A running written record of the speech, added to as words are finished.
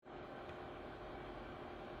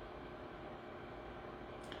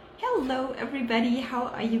Hello everybody, how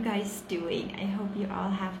are you guys doing? I hope you all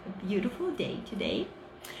have a beautiful day today.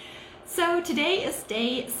 So today is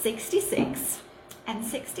day 66 and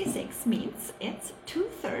 66 means it's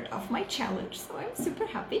 2/3 of my challenge, so I'm super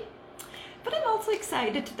happy. But I'm also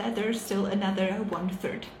excited that there's still another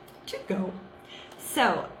 1/3 to go.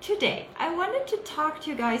 So today I wanted to talk to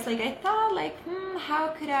you guys, I thought how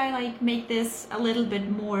could I make this a little bit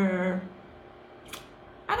more,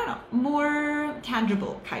 I don't know, more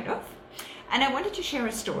tangible kind of. And I wanted to share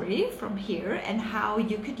a story from here and how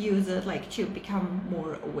you could use it to become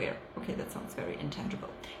more aware. Okay, that sounds very intangible.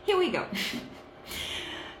 Here we go.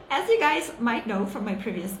 As you guys might know from my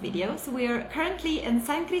previous videos, we are currently in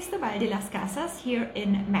San Cristobal de las Casas here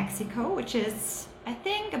in Mexico, which is, I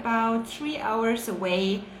think, about 3 hours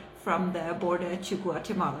away from the border to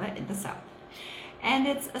Guatemala in the south. And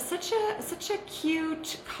it's such a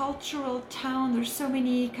cute cultural town. There's so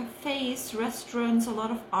many cafes, restaurants, a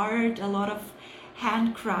lot of art, a lot of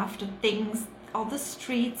handcrafted things. All the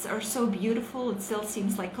streets are so beautiful. It still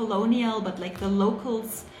seems like colonial, but the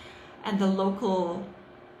locals and the local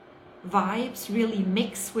vibes really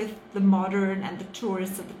mix with the modern and the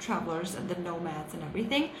tourists and the travelers and the nomads and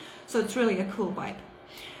everything. So it's really a cool vibe.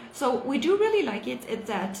 So we do really like it. It's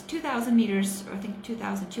at 2,000 meters, or I think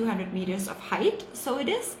 2,200 meters of height. So it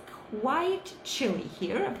is quite chilly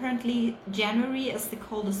here. Apparently January is the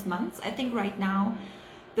coldest month. I think right now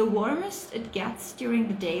the warmest it gets during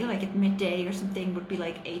the day, at midday or something, would be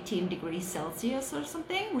 18 degrees Celsius or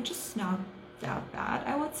something, which is not that bad,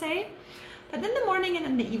 I would say. But in the morning and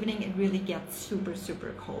in the evening, it really gets super,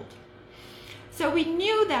 super cold. So we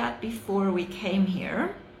knew that before we came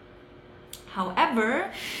here.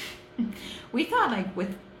 However, we thought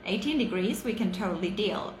with 18 degrees, we can totally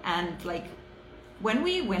deal. And when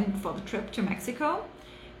we went for the trip to Mexico,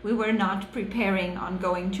 we were not preparing on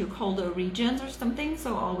going to colder regions or something.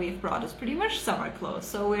 So all we've brought is pretty much summer clothes.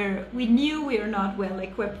 So we knew we were not well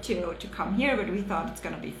equipped to come here, but we thought it's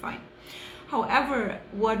gonna be fine. However,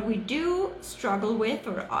 what we do struggle with,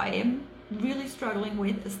 or I am really struggling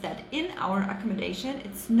with, is that in our accommodation,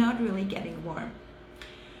 it's not really getting warm.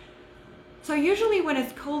 So usually when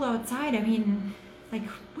it's cold outside, I mean,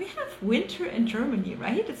 we have winter in Germany,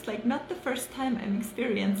 right? It's not the first time I'm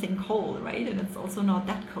experiencing cold, right? And it's also not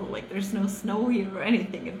that cold. There's no snow here or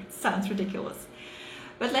anything. It sounds ridiculous.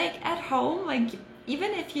 But at home, even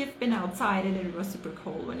if you've been outside and it was super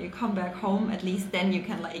cold, when you come back home, at least then you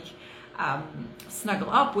can snuggle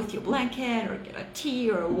up with your blanket or get a tea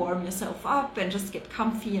or warm yourself up and just get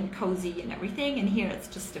comfy and cozy and everything. And here it's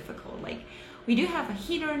just difficult. We do have a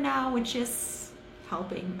heater now, which is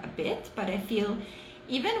helping a bit, but I feel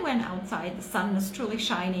even when outside the sun is truly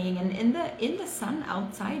shining, and in the sun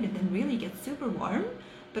outside it then really gets super warm,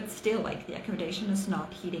 but still the accommodation is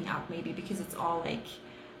not heating up, maybe because it's all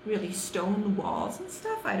really stone walls and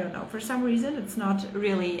stuff. I don't know, for some reason it's not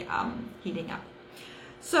really heating up.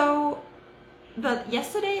 So but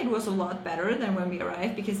yesterday it was a lot better than when we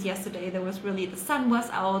arrived, because yesterday the sun was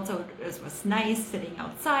out, so it was nice sitting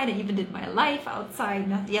outside. I even did my life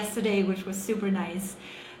outside yesterday, which was super nice.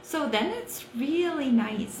 So then it's really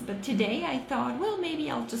nice. But today I thought, well, maybe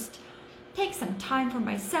I'll just take some time for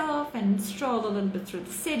myself and stroll a little bit through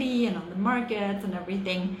the city and on the markets and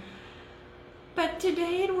everything. But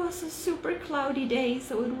today it was a super cloudy day,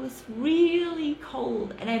 so it was really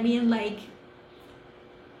cold. And I mean,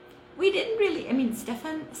 we didn't really,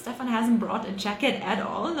 Stefan hasn't brought a jacket at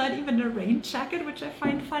all, not even a rain jacket, which I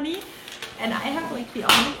find funny. And I have the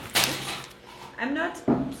only, I'm not,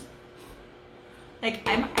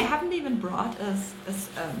 I haven't even brought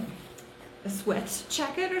a sweat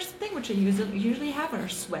jacket or something, which I usually have, or a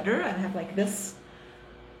sweater. I have this,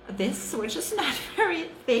 which is not very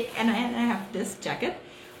thick, and I have this jacket,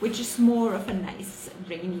 which is more of a nice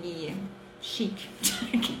rainy chic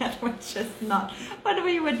jacket, which is not what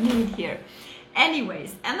we would need here.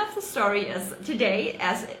 Anyways, end of the story is today,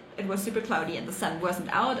 as it was super cloudy and the sun wasn't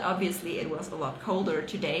out, obviously it was a lot colder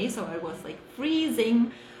today, so I was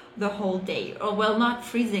freezing the whole day. Or well, not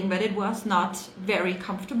freezing, but it was not very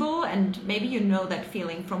comfortable. And maybe you know that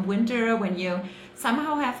feeling from winter, when you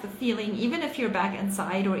somehow have the feeling, even if you're back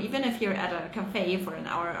inside, or even if you're at a cafe for an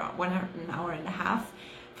hour and a half,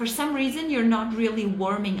 for some reason you're not really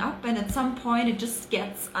warming up, and at some point it just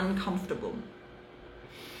gets uncomfortable.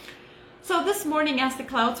 So this morning, as the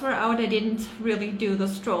clouds were out, I didn't really do the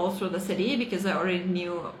stroll through the city, because I already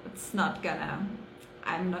knew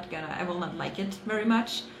I will not like it very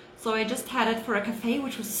much. So I just headed for a cafe,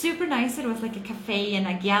 which was super nice. It was a cafe and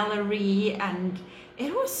a gallery, and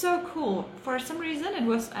it was so cool. For some reason it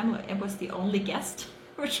was the only guest,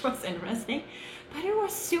 which was interesting, but it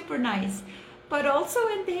was super nice. But also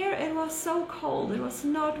in there, it was so cold. It was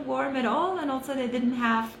not warm at all. And also they didn't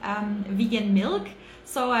have vegan milk.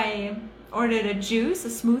 So I ordered a juice, a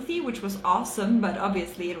smoothie, which was awesome, but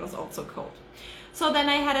obviously it was also cold. So then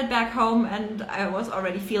I headed back home and I was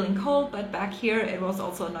already feeling cold, but back here it was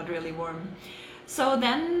also not really warm. So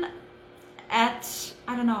then at,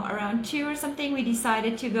 I don't know, around 2 or something, we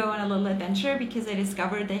decided to go on a little adventure because I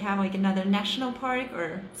discovered they have like another national park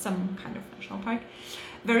or some kind of national park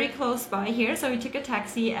very close by here. So we took a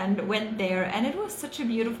taxi and went there, and it was such a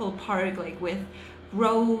beautiful park, like with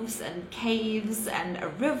groves and caves and a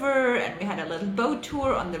river, and we had a little boat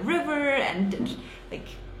tour on the river and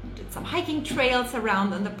did some hiking trails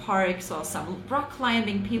around in the park, saw some rock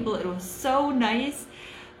climbing people. It was so nice,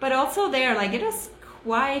 but also there, like, it was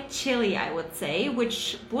quite chilly, I would say,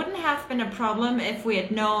 which wouldn't have been a problem if we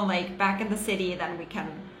had known, like, back in the city, then we can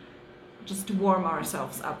just warm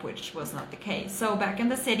ourselves up, which was not the case. So back in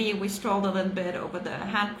the city, we strolled a little bit over the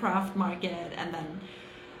handcraft market and then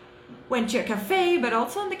went to a cafe, but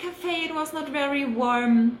also in the cafe it was not very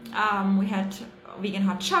warm. We had vegan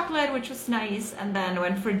hot chocolate, which was nice, and then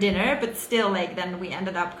went for dinner, but still, like, then we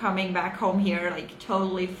ended up coming back home here like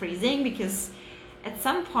totally freezing, because at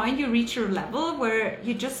some point you reach your level where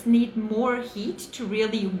you just need more heat to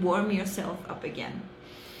really warm yourself up again.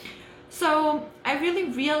 So I really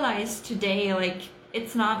realized today, like,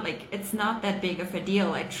 it's not that big of a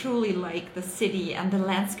deal. I truly like the city and the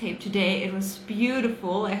landscape today. It was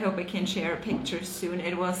beautiful. I hope I can share pictures soon.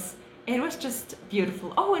 It was just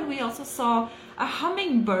beautiful. Oh, and we also saw a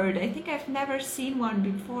hummingbird. I think I've never seen one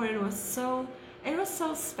before. It was so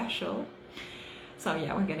special. So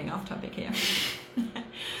yeah, we're getting off topic here.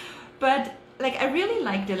 But like, I really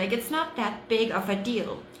liked it. Like, it's not that big of a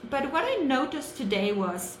deal. But what I noticed today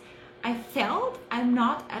was I felt I'm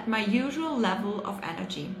not at my usual level of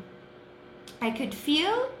energy. I could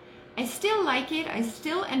feel I still like it. I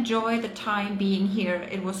still enjoy the time being here.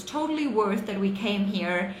 It was totally worth that we came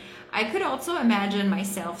here. I could also imagine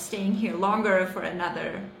myself staying here longer for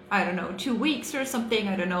another, I don't know, 2 weeks or something.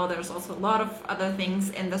 I don't know. There's also a lot of other things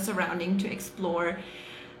in the surrounding to explore.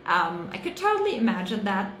 I could totally imagine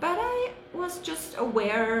that, but I was just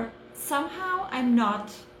aware somehow I'm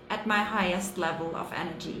not at my highest level of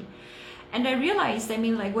energy. And I realized, I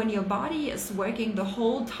mean, like, when your body is working the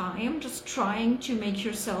whole time, just trying to make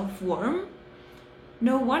yourself warm,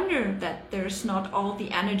 no wonder that there's not all the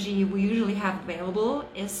energy we usually have available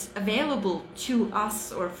is available to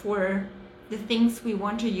us or for the things we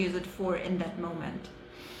want to use it for in that moment.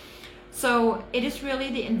 So it is really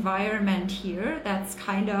the environment here that's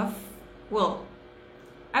kind of, well,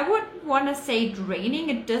 I wouldn't want to say draining.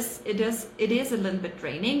 It is a little bit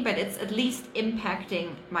draining, but it's at least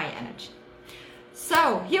impacting my energy.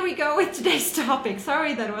 So here we go with today's topic.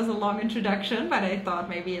 Sorry that was a long introduction, but I thought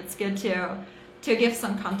maybe it's good to give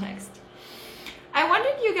some context. I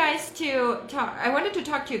wanted to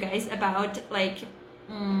talk to you guys about, like,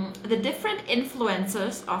 the different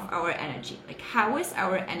influences of our energy. Like, how is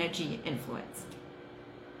our energy influenced?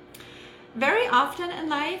 Very often in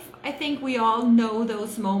life, I think we all know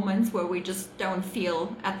those moments where we just don't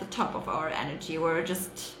feel at the top of our energy, where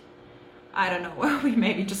just, I don't know, we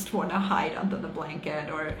maybe just want to hide under the blanket,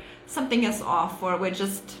 or something is off, or we're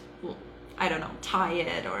just, I don't know,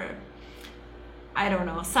 tired, or I don't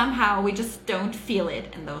know, somehow we just don't feel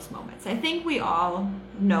it in those moments. I think we all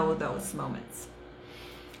know those moments.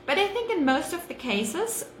 But I think in most of the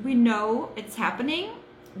cases, we know it's happening,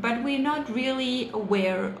 but we're not really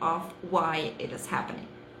aware of why it is happening.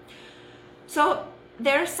 So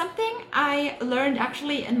there's something I learned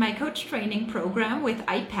actually in my coach training program with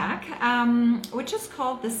IPAC, which is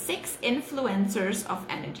called the 6 influencers of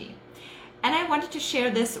energy. And I wanted to share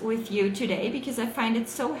this with you today because I find it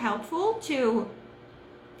so helpful to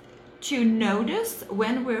notice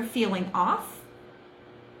when we're feeling off,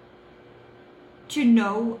 to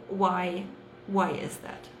know why is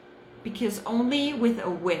that? Because only with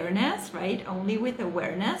awareness, right? Only with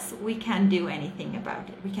awareness, we can do anything about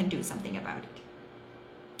it. We can do something about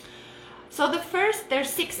it. So there's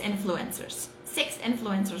 6 influencers. 6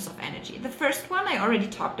 influencers of energy. The first one I already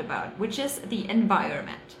talked about, which is the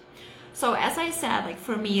environment. So as I said, like,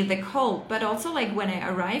 for me, the cold, but also, like, when I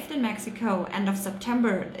arrived in Mexico, end of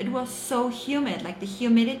September, it was so humid. Like, the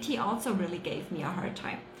humidity also really gave me a hard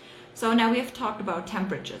time. So now we have talked about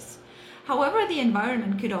temperatures. However, the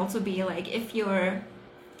environment could also be, like, if you're,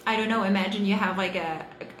 I don't know, imagine you have like a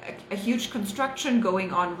huge construction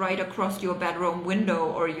going on right across your bedroom window,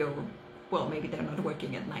 or your, well, maybe they're not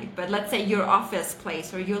working at night, but let's say your office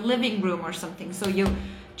place or your living room or something. So you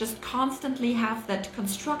just constantly have that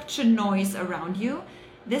construction noise around you.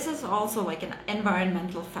 this is also like an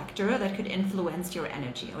environmental factor that could influence your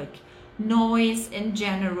energy, like noise in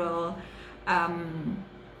general.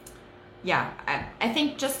 Yeah, I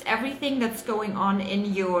think just everything that's going on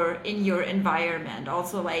in your environment.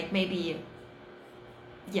 Also, like maybe,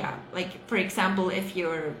 yeah, like for example, if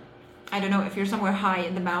you're, I don't know, if you're somewhere high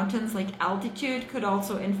in the mountains, like altitude could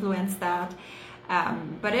also influence that.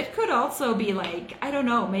 But it could also be like, I don't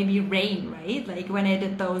know, maybe rain, right? Like when I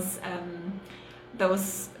did those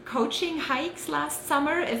coaching hikes last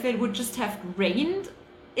summer, if it would just have rained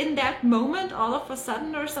in that moment all of a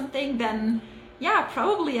sudden or something, then yeah,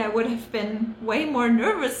 probably I would have been way more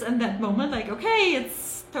nervous in that moment. Like, okay,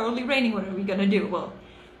 it's totally raining. What are we gonna do? Well,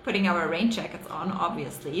 putting our rain jackets on,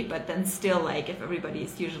 obviously, but then still, like, if everybody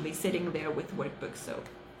is usually sitting there with workbooks, so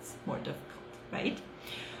it's more difficult, right?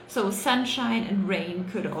 So sunshine and rain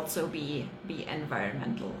could also be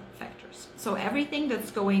environmental factors. So everything that's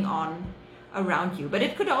going on around you. But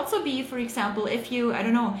it could also be, for example, if you, I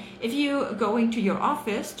don't know, if you going to your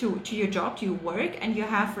office, to your job, to your work, and you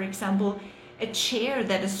have, for example, a chair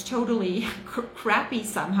that is totally crappy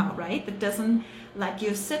somehow, right? That doesn't let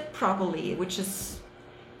you sit properly, which is,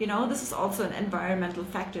 you know, this is also an environmental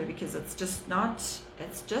factor because it's just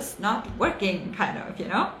not working, kind of, you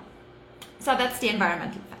know? So that's the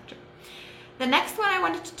environmental factor. The next one I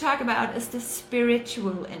wanted to talk about is the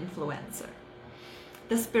spiritual influencer.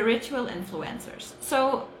 The spiritual influencers.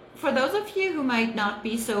 So for those of you who might not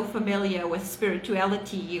be so familiar with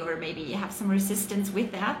spirituality, or maybe you have some resistance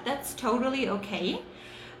with that, that's totally okay.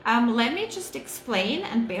 Let me just explain,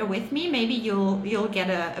 and bear with me. Maybe you'll get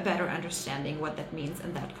a better understanding what that means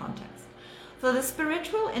in that context. So the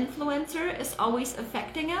spiritual influencer is always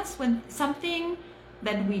affecting us when something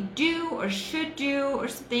that we do or should do, or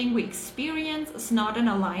something we experience, is not in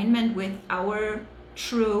alignment with our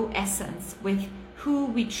true essence, with who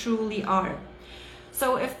we truly are.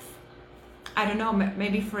 So if, I don't know,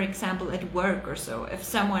 maybe for example at work or so, if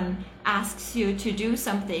someone asks you to do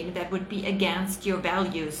something that would be against your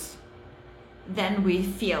values, then we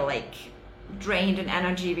feel like drained in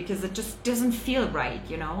energy because it just doesn't feel right,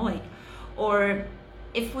 you know, like, or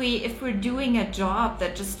if we're doing a job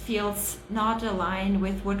that just feels not aligned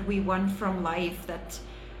with what we want from life, that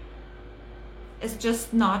is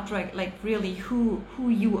just not like really who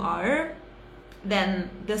you are, then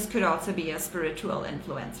this could also be a spiritual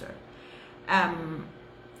influencer.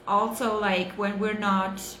 Also, like when we're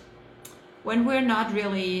not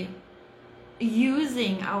really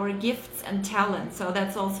using our gifts and talents, so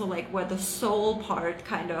that's also like where the soul part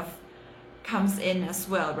kind of comes in as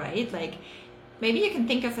well, right? Like maybe you can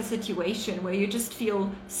think of a situation where you just feel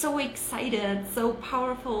so excited, so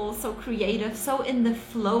powerful, so creative, so in the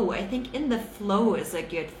flow. I think in the flow is a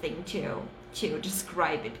good thing to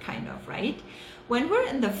describe it, kind of, right? When we're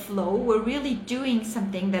in the flow, we're really doing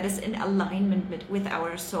something that is in alignment with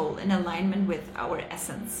our soul, in alignment with our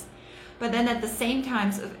essence. But then at the same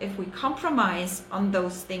time, if we compromise on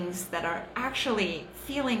those things that are actually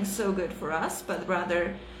feeling so good for us, but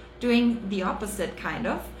rather doing the opposite, kind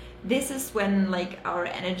of, this is when like our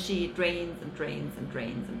energy drains,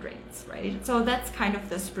 right? So that's kind of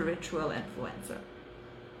the spiritual influencer.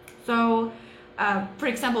 So for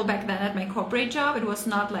example, back then at my corporate job, it was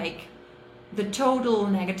not like the total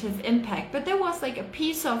negative impact, but there was like a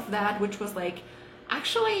piece of that which was like,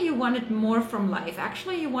 actually you wanted more from life,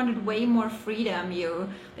 actually you wanted way more freedom, you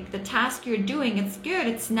like the task you're doing, it's good,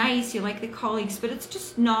 it's nice, you like the colleagues, but it's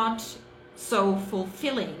just not so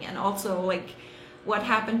fulfilling. And also like what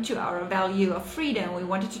happened to our value of freedom? We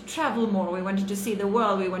wanted to travel more, we wanted to see the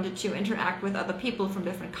world, we wanted to interact with other people from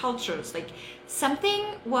different cultures, like something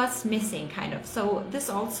was missing, kind of. So this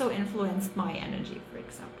also influenced my energy, for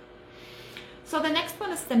example. So the next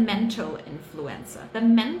one is the mental influencer. The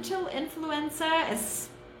mental influencer is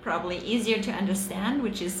probably easier to understand,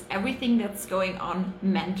 which is everything that's going on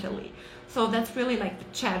mentally. So that's really like the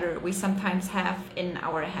chatter we sometimes have in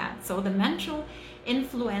our head. So the mental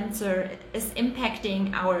influencer is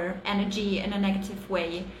impacting our energy in a negative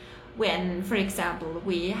way when, for example,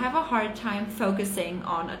 we have a hard time focusing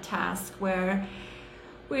on a task, where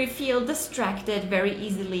we feel distracted very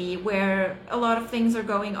easily, where a lot of things are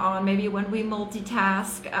going on, maybe when we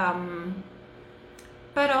multitask,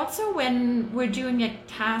 but also when we're doing a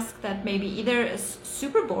task that maybe either is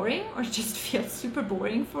super boring or just feels super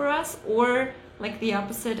boring for us, or like the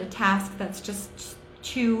opposite, a task that's just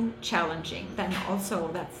too challenging. Then also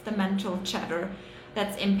that's the mental chatter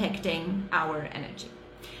that's impacting our energy.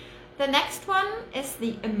 The next one is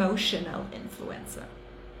the emotional influencer.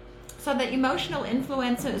 So the emotional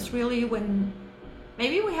influencer is really when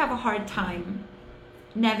maybe we have a hard time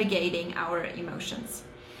navigating our emotions.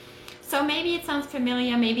 So maybe it sounds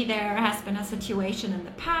familiar, maybe there has been a situation in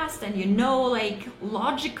the past and you know, like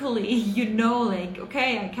logically, you know, like,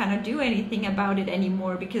 okay, I cannot do anything about it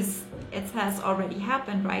anymore because it has already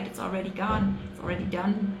happened, right? It's already gone, it's already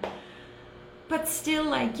done. But still,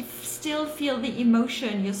 like, you still feel the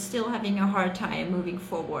emotion, you're still having a hard time moving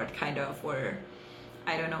forward, kind of, or,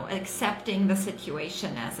 I don't know, accepting the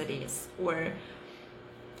situation as it is, or,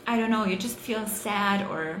 I don't know, you just feel sad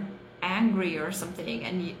or angry or something,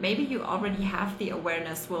 and maybe you already have the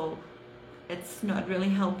awareness, well, it's not really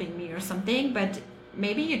helping me or something, but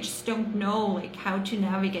maybe you just don't know like how to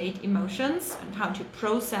navigate emotions and how to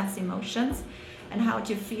process emotions and how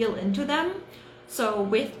to feel into them. So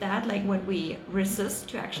with that, like when we resist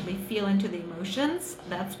to actually feel into the emotions,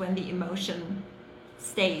 that's when the emotion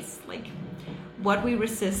stays, like what we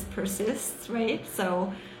resist persists, right?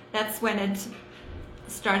 So that's when it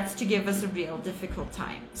starts to give us a real difficult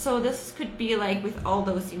time. So this could be like with all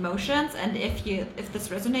those emotions, and if this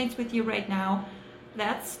resonates with you right now,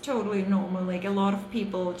 that's totally normal. Like a lot of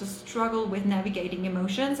people just struggle with navigating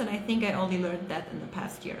emotions, and I think I only learned that in the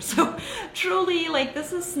past year. So truly, like,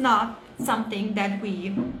 this is not something that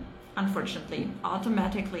we unfortunately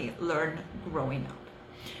automatically learn growing up.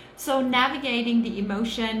 So navigating the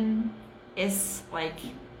emotion is like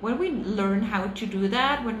when we learn how to do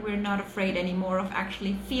that, when we're not afraid anymore of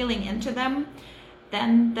actually feeling into them,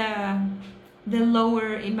 then the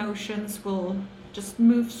lower emotions will just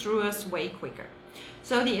move through us way quicker.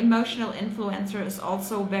 So the emotional influencer is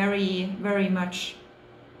also very, very much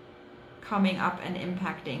coming up and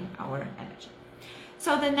impacting our energy.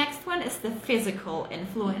 So the next one is the physical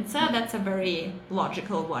influencer. That's a very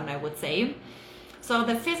logical one, I would say. So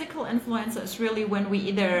the physical influencer is really when we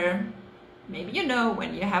either, maybe you know,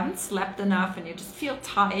 when you haven't slept enough and you just feel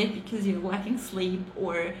tired because you're lacking sleep,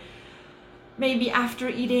 or maybe after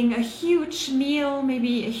eating a huge meal,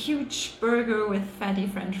 maybe a huge burger with fatty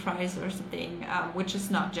French fries or something, which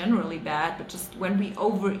is not generally bad, but just when we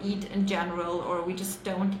overeat in general, or we just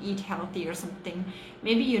don't eat healthy or something,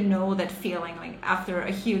 maybe you know that feeling, like after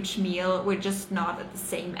a huge meal, we're just not at the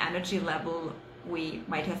same energy level we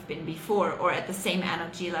might have been before, or at the same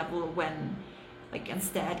energy level when, like,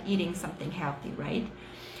 instead eating something healthy, right?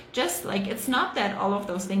 Just like, it's not that all of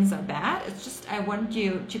those things are bad, it's just I want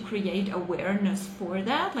you to create awareness for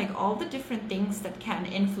that, like all the different things that can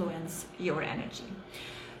influence your energy.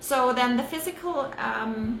 So then the physical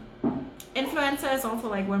influencer is also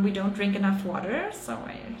like when we don't drink enough water. So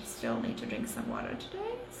I still need to drink some water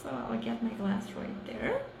today, so I'll get my glass right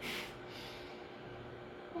there.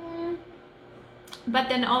 But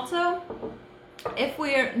then also, if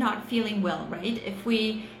we're not feeling well, right? If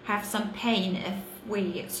we have some pain, if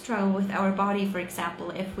we struggle with our body, for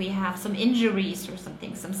example, if we have some injuries or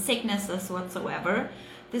something, some sicknesses whatsoever,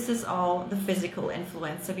 this is all the physical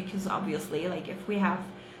influencer, because obviously, like, if we have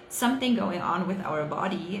something going on with our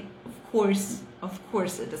body, of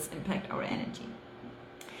course it does impact our energy.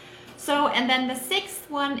 So, and then the sixth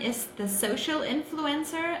one is the social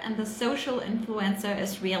influencer, and the social influencer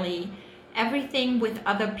is really everything with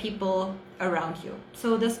other people around you.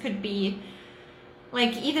 So this could be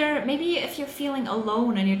like either maybe if you're feeling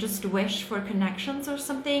alone and you just wish for connections or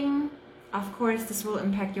something, of course this will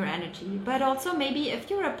impact your energy. But also maybe if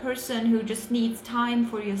you're a person who just needs time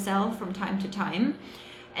for yourself from time to time,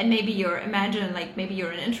 and maybe imagine like maybe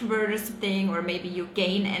you're an introvert or something, or maybe you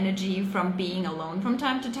gain energy from being alone from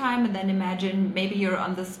time to time, and then imagine maybe you're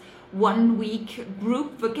on this 1 week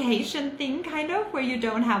group vacation thing, kind of, where you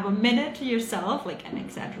don't have a minute to yourself, like, I'm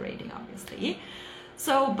exaggerating obviously.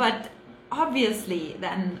 So, but obviously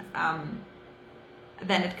then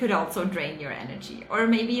it could also drain your energy. Or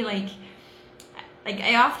maybe like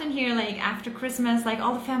I often hear, like, after Christmas, like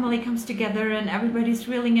all the family comes together and everybody's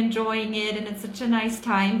really enjoying it and it's such a nice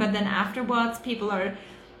time, but then afterwards people are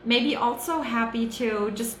maybe also happy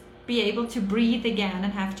to just be able to breathe again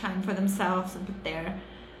and have time for themselves and put their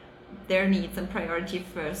needs and priority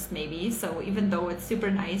first, maybe. So even though it's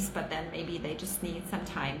super nice, but then maybe they just need some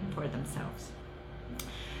time for themselves.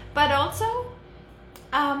 But also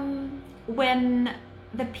when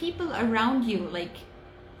the people around you, like,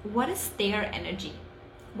 what is their energy?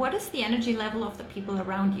 What is the energy level of the people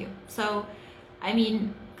around you? So I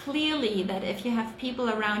mean, clearly that if you have people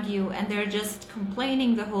around you and they're just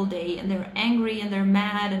complaining the whole day and they're angry and they're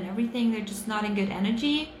mad and everything, they're just not in good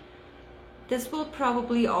energy, this will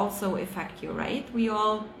probably also affect you, right? We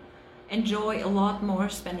all enjoy a lot more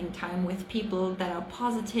spending time with people that are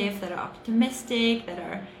positive, that are optimistic, that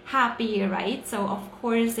are happy, right? So of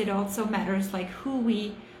course it also matters like who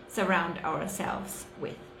we surround ourselves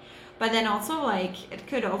with. But then also, like, it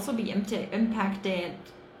could also be impacted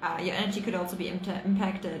your energy could also be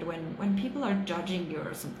impacted when people are judging you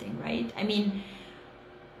or something, right? I mean,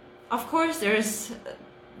 of course,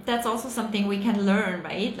 that's also something we can learn,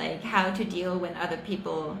 right? Like how to deal when other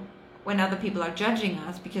people are judging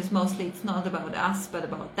us, because mostly it's not about us but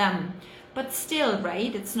about them. But still,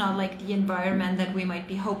 right, it's not like the environment that we might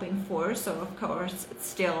be hoping for, so of course it's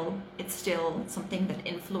still something that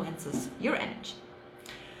influences your energy.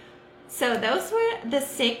 So those were the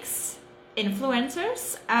 6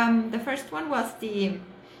 influencers. The first one was the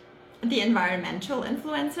environmental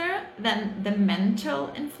influencer, then the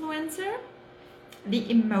mental influencer, the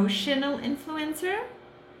emotional influencer,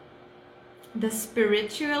 the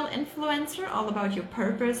spiritual influencer, all about your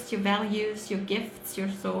purpose, your values, your gifts, your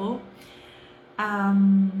soul,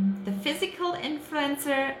 the physical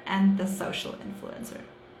influencer, and the social influencer.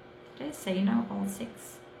 Did I say now all 6?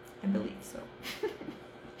 I believe so.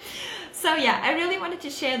 So yeah, I really wanted to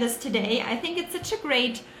share this today. I think it's such a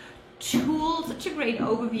great tool, such a great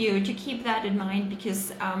overview to keep that in mind,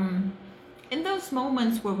 because in those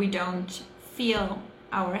moments where we don't feel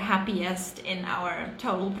our happiest, in our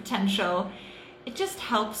total potential, it just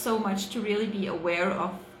helps so much to really be aware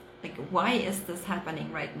of, like, why is this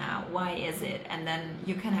happening right now? Why is it? And then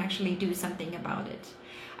you can actually do something about it.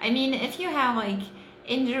 I mean, if you have like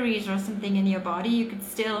injuries or something in your body, you could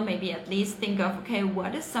still maybe at least think of, okay,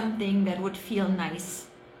 what is something that would feel nice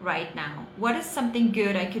right now? What is something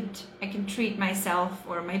good I can treat myself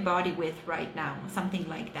or my body with right now? Something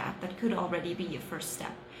like that. That could already be your first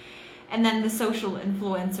step. And then the social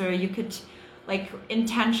influencer, you could like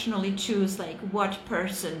intentionally choose, like, what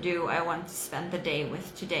person do I want to spend the day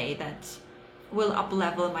with today that will up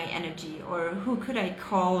level my energy, or who could I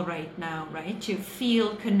call right now, right? To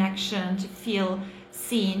feel connection, to feel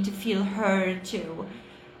seen, to feel heard, to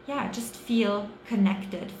just feel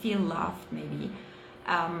connected, feel loved maybe.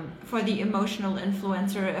 For the emotional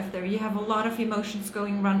influencer, if you have a lot of emotions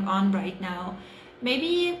going on right now,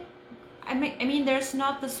 maybe I mean, there's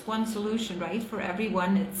not this one solution, right? For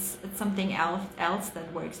everyone, it's something else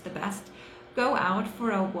that works the best. Go out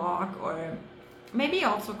for a walk, or maybe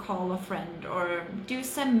also call a friend, or do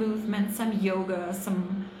some movement, some yoga,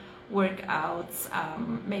 some workouts,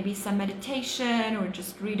 maybe some meditation, or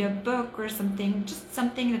just read a book or something, just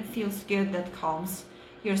something that feels good, that calms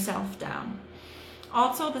yourself down.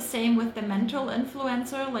 Also the same with the mental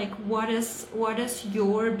influencer, like what is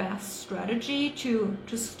your best strategy to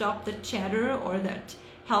stop the chatter, or that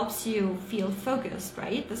helps you feel focused,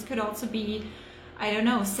 right? This could also be, I don't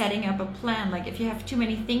know, setting up a plan. Like if you have too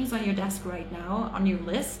many things on your desk right now, on your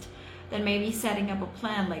list, then maybe setting up a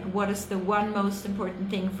plan, like what is the one most important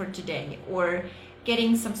thing for today, or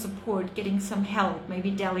getting some support, getting some help,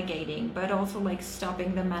 maybe delegating, but also like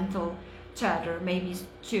stopping the mental chatter, maybe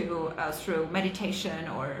through meditation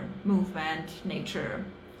or movement, nature,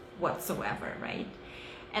 whatsoever, right?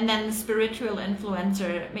 And then the spiritual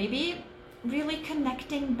influencer, maybe really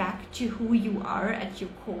connecting back to who you are at your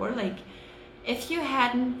core. Like if you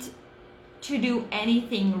hadn't to do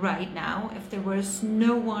anything right now, if there was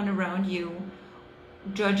no one around you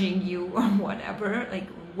judging you or whatever, like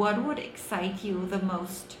what would excite you the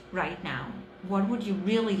most right now? What would you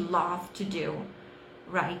really love to do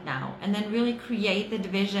right now? And then really create the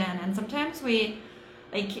division. And sometimes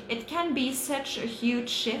it can be such a huge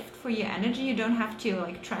shift for your energy. You don't have to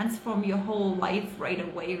like transform your whole life right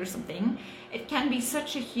away or something. It can be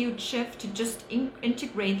such a huge shift to just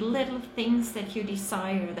integrate little things that you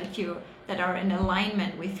desire, that are in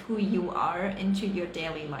alignment with who you are, into your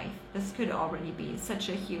daily life. This could already be such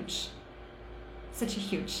a huge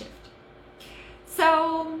shift.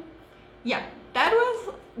 So yeah, that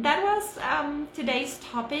was today's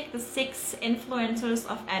topic, the 6 influencers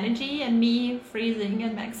of energy, and me freezing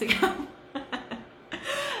in Mexico.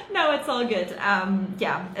 No, it's all good.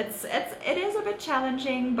 Yeah, it is a bit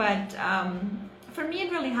challenging, but for me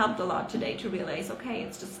it really helped a lot today to realize, okay,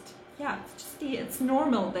 it's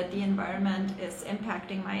normal that the environment is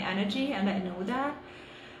impacting my energy, and I know that.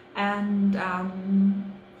 And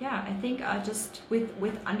I think I just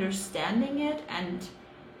with understanding it and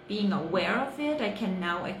being aware of it, I can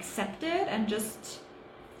now accept it and just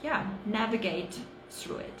navigate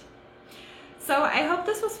through it. So I hope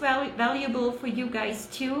this was valuable for you guys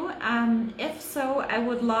too. If so, I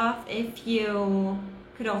would love if you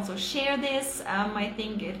could also share this. I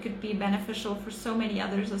think it could be beneficial for so many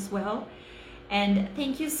others as well. And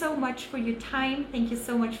thank you so much for your time. Thank you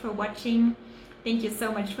so much for watching. Thank you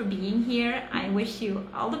so much for being here. I wish you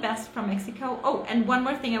all the best from Mexico. Oh, and one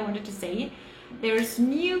more thing I wanted to say. There's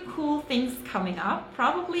new cool things coming up,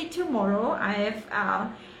 probably tomorrow. I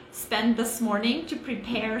have spent this morning to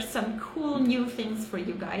prepare some cool new things for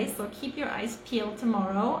you guys. So keep your eyes peeled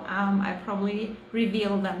tomorrow. I probably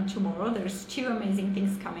reveal them tomorrow. There's 2 amazing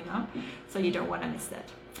things coming up, so you don't want to miss that.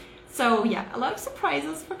 So yeah, a lot of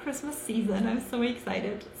surprises for Christmas season. I'm so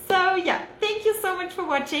excited. So yeah, thank you so much for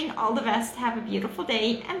watching. All the best. Have a beautiful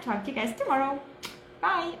day and talk to you guys tomorrow.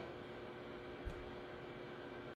 Bye.